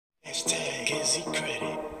Hashtag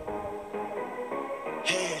GizzyCredit.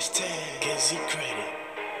 Hashtag GizzyCredit.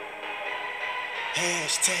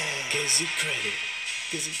 Hashtag GizzyCredit.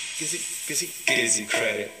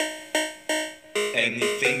 GizzyCredit.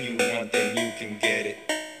 Anything you want, then you can get it.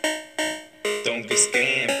 Don't get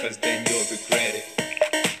scammed, cause then you'll regret it.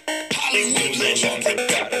 Hollywood legend. No longer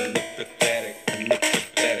gotta look pathetic.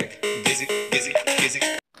 Gizzy.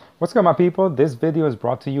 What's good, my people? This video is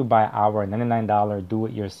brought to you by our $99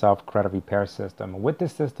 do-it-yourself credit repair system. With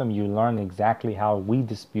this system, you learn exactly how we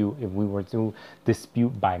dispute if we were to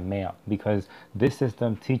dispute by mail, because this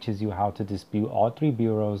system teaches you how to dispute all three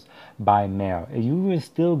bureaus by mail. You will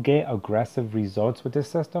still get aggressive results with this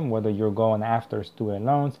system, whether you're going after student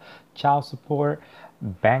loans, child support,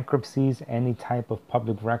 bankruptcies, any type of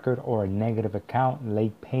public record or a negative account,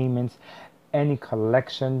 late payments, any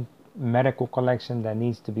collection, medical collection that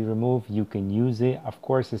needs to be removed. You can use it. Of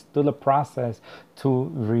course, it's still a process to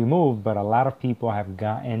remove, but a lot of people have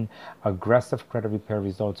gotten aggressive credit repair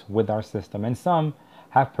results with our system, and some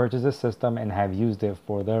have purchased the system and have used it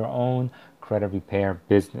for their own credit repair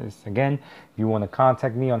business. Again, if you want to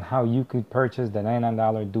contact me on how you could purchase the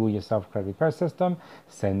 $99 do-it-yourself credit repair system,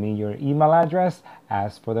 send me your email address,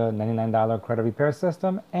 ask for the $99 credit repair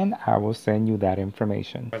system, and I will send you that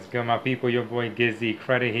information. What's good, my people? Your boy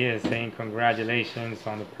GizzyCredit here, saying congratulations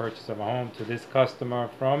on the purchase of a home to this customer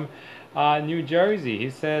from New Jersey. He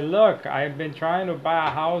said, look, I've been trying to buy a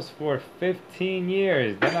house for 15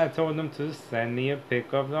 years. Then I told him to send me a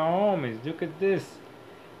pic of the home. And look at this.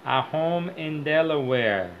 A home in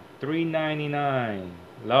Delaware, $399.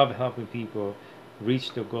 Love helping people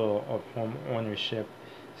reach the goal of home ownership,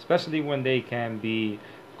 especially when they can be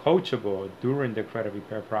coachable during the credit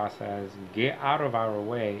repair process. Get out of our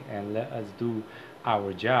way and let us do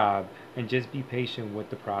our job, and just be patient with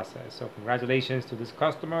the process. So congratulations to this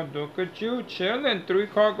customer. Look at you chilling,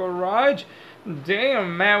 3-car garage.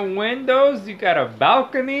 Damn, man, windows, you got a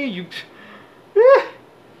balcony.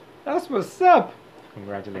 That's what's up.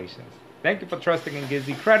 Congratulations. Thank you for trusting in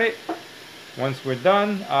GizzyCredit. Once we're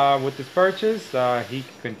done with this purchase, he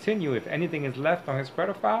can continue, if anything is left on his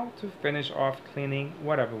credit file, to finish off cleaning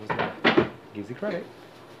whatever was left. GizzyCredit.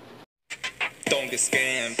 Don't get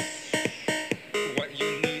scammed.